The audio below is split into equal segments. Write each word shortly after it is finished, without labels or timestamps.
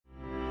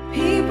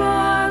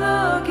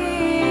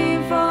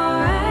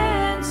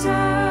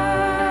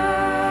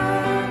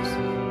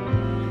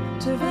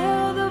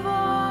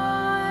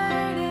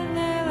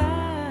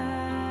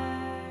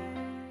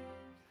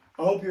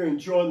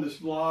enjoying this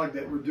vlog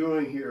that we're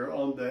doing here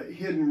on the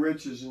hidden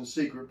riches in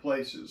secret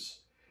places.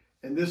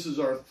 And this is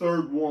our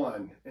third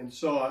one. And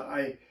so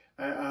I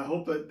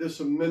hope that this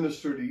will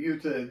minister to you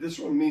today. This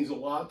one means a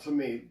lot to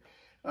me.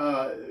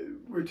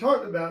 We're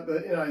talking about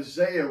in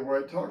Isaiah,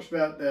 where it talks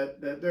about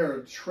that there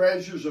are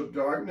treasures of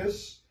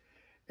darkness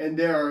and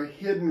there are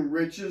hidden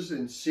riches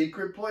in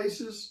secret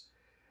places,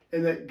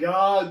 and that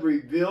God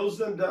reveals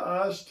them to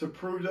us to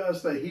prove to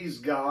us that He's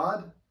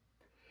God.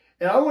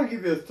 And I want to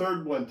give you a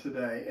third one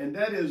today, and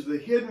that is the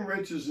hidden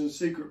riches in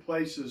secret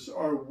places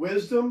are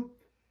wisdom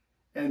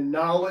and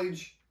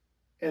knowledge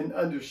and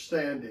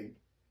understanding.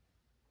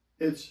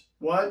 It's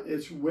what?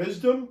 It's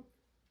wisdom,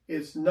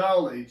 it's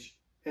knowledge,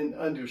 and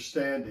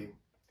understanding.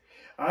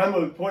 I'm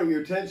going to point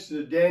your attention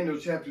to Daniel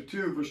chapter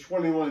 2, verse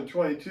 21 and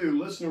 22.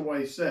 Listen to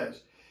what he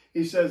says.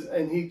 He says,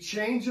 "And He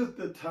changeth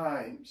the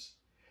times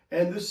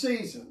and the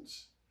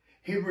seasons.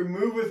 He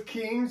removeth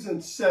kings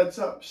and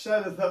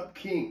setteth up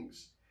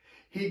kings.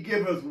 He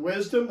giveth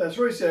wisdom," that's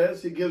what he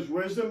says, he gives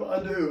wisdom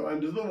unto who?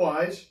 Unto the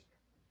wise,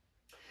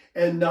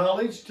 and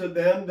knowledge to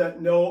them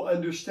that know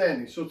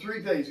understanding. So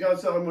three things. God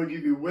said, I'm going to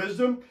give you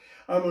wisdom,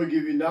 I'm going to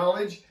give you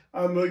knowledge,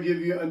 I'm going to give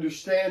you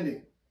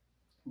understanding.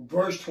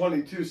 Verse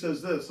 22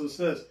 says this,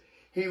 listen to this.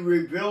 "He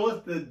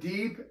revealeth the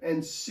deep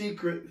and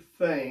secret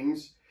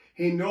things.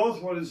 He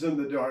knoweth what is in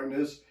the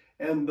darkness,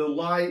 and the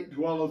light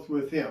dwelleth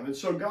with Him." And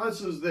so God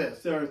says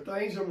this, there are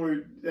things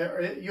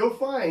that you'll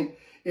find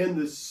in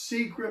the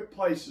secret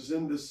places,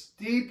 in the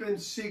deep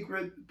and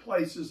secret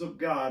places of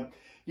God.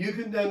 You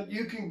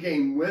can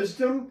gain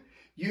wisdom,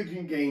 you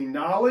can gain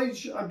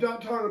knowledge. I'm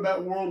not talking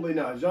about worldly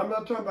knowledge. I'm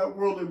not talking about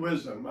worldly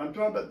wisdom. I'm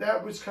talking about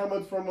that which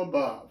cometh from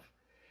above.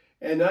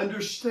 And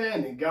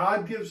understanding.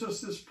 God gives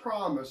us this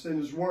promise in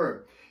His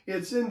Word.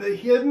 It's in the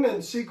hidden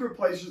and secret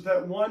places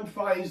that one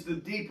finds the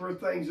deeper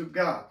things of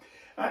God.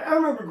 I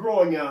remember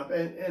growing up,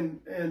 and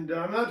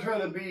I'm not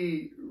trying to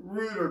be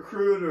rude or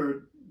crude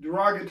or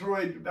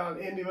derogatory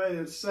about anybody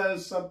that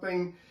says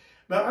something,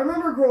 but I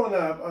remember growing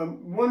up,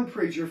 one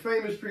preacher,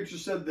 famous preacher,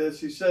 said this.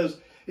 He says,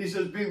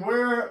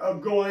 beware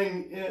of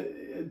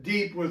going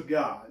deep with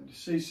God.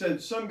 So he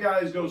said, some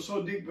guys go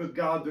so deep with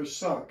God, they're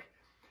sunk.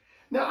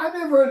 Now, I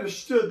never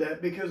understood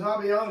that, because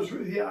I'll be honest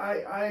with you,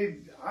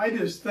 I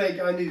just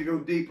think I need to go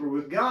deeper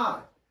with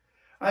God.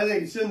 I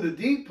think it's in the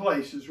deep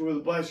places where the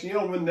blessing, you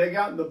know, when they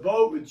got in the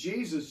boat with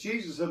Jesus,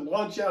 Jesus had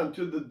launched out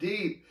into the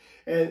deep.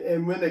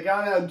 And when they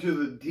got out into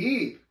the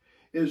deep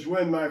is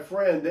when, my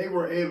friend, they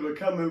were able to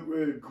come up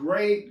with a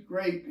great,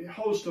 great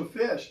host of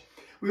fish.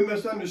 We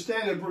must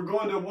understand, if we're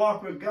going to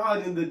walk with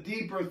God in the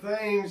deeper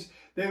things,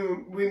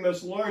 then we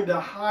must learn to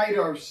hide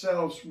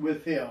ourselves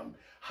with Him.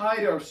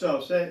 Hide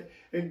ourselves.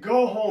 And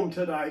go home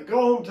tonight.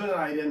 Go home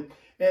tonight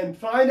and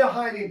find a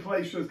hiding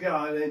place with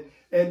God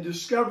and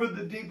discover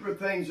the deeper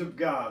things of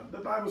God. The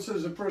Bible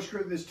says in 1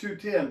 Corinthians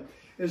 2:10,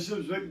 it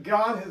says that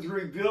God hath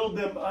revealed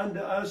them unto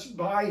us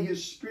by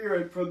His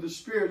Spirit, for the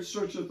Spirit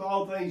searcheth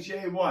all things,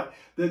 yea, what?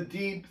 The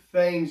deep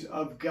things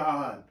of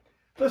God.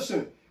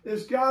 Listen,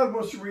 as God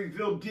wants to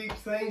reveal deep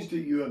things to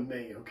you and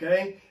me,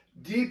 okay?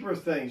 Deeper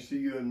things to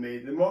you and me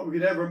than what we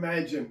could ever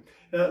imagine.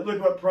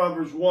 Look what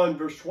Proverbs 1,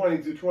 verse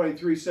 20 through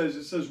 23 says.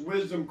 It says,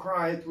 "Wisdom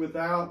crieth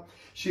without,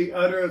 she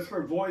uttereth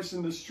her voice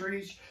in the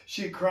streets.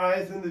 She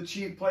crieth in the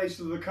chief place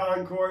of the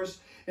concourse.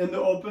 In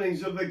the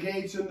openings of the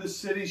gates in the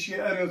city she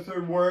uttereth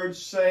her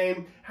words,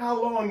 saying,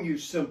 How long, you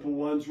simple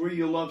ones, will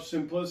you love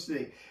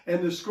simplicity?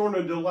 And the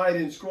scorner delight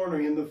in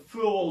scorning, and the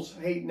fools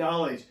hate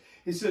knowledge."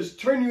 He says,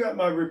 "Turn you at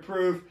my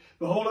reproof.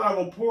 Behold, I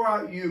will pour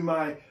out you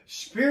my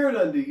spirit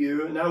unto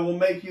you, and I will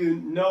make you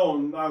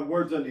known my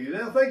words unto you."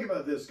 Now think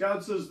about this.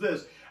 God says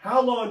this.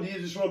 How long do you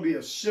just want to be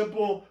a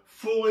simple,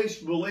 foolish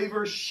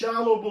believer,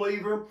 shallow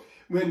believer?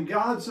 When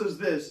God says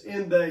this,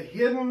 in the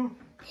hidden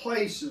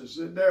places,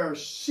 there are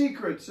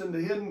secrets in the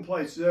hidden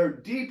places. There are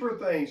deeper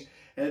things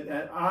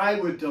that I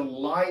would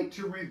delight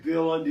to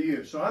reveal unto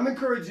you. So I'm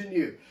encouraging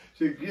you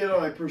to get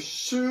on a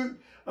pursuit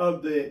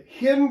of the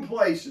hidden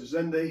places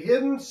and the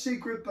hidden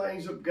secret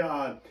things of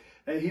God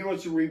that He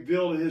wants to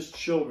reveal to His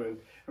children.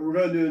 And we're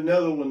going to do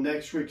another one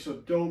next week, so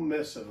don't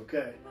miss it,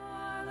 okay?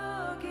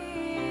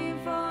 Looking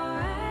for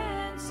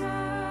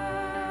answers.